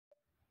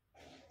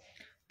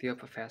Dear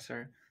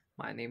Professor,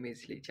 my name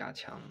is Li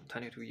Jiaqiang,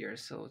 22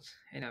 years old,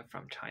 and I'm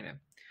from China.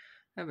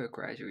 I will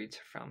graduate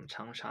from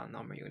Changsha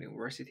Normal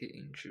University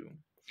in June.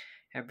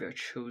 I will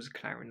choose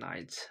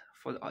clarinet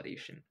for the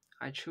audition.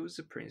 I chose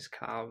Prince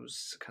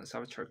Claus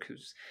Conservatoire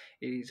because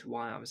it is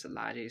one of the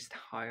largest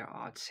higher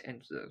arts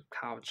and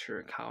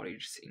culture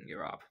colleges in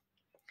Europe.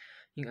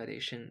 In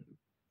addition,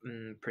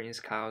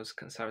 Prince Claus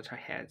Conservatoire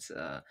has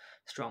a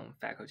strong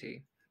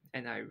faculty,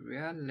 and I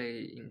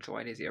really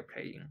enjoyed their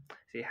playing.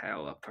 They have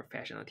a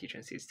professional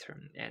teaching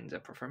system and a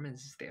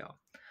performance style.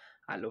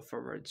 I look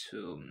forward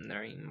to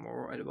learning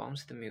more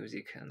advanced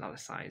music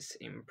analysis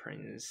in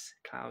Prince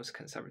Claus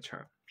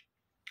Conservatoire.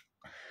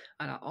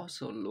 And I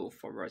also look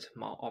forward to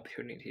more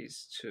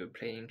opportunities to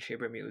play in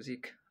chamber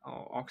music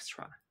or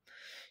orchestra.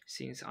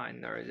 Since I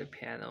learned the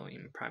piano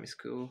in primary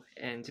school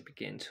and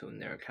began to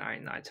learn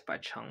clarinet by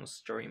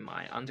chance during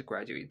my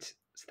undergraduate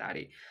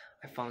study,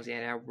 I found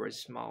that I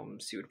was more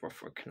suitable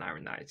for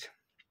clarinet.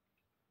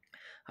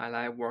 I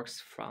like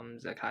works from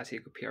the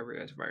classical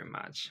period very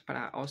much, but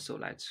I also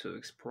like to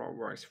explore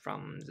works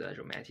from the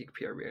romantic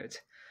period.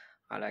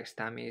 I like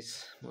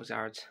Stamis,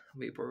 Mozart,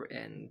 Weber,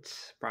 and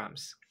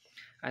Brahms.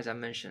 As I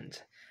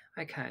mentioned,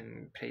 I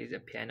can play the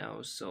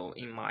piano, so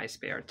in my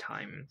spare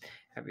time,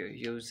 I will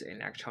use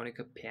electronic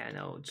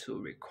piano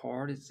to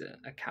record the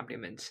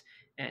accompaniment,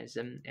 and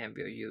then I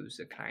will use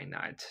the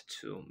clarinet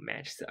to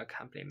match the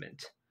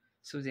accompaniment,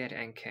 so that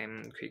I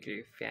can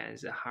quickly find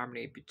the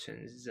harmony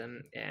between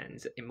them and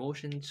the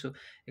emotion to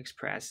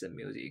express the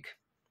music.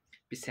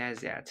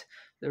 Besides that,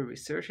 the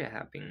research I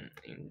have been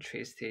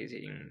interested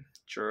in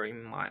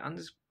during my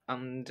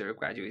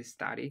undergraduate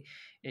study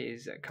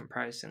is a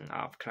comparison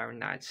of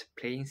clarinet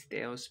playing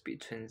styles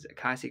between the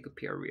classical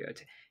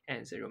period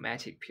and the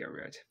romantic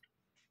period.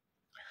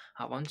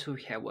 I want to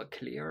have a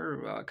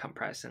clear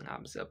comparison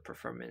of the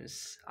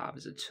performance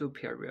of the two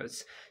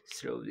periods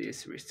through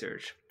this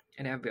research,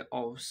 and I will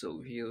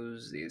also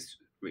use this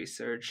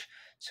research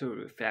to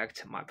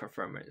reflect my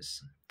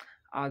performance.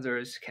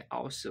 Others can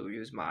also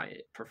use my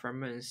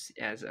performance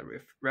as a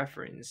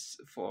reference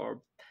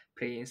for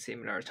playing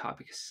similar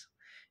topics.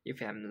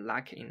 If I'm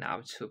lucky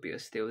enough to be a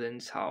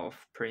student of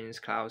Prince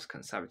Claus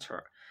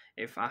Conservatoire,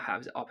 if I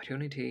have the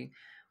opportunity,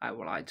 I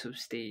would like to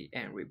stay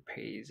and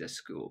repay the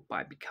school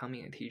by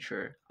becoming a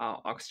teacher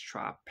or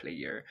orchestra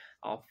player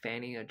or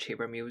finding a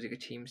chamber music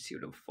team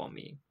suitable for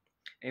me.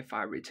 If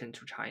I return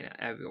to China,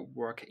 I will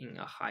work in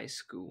a high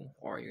school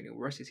or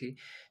university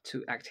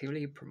to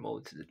actively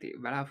promote the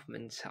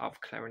development of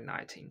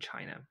clarinet in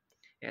China.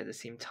 At the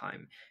same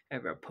time, I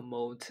will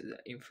promote the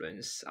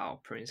influence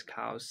of Prince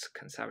Claus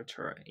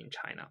Conservatoire in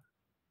China.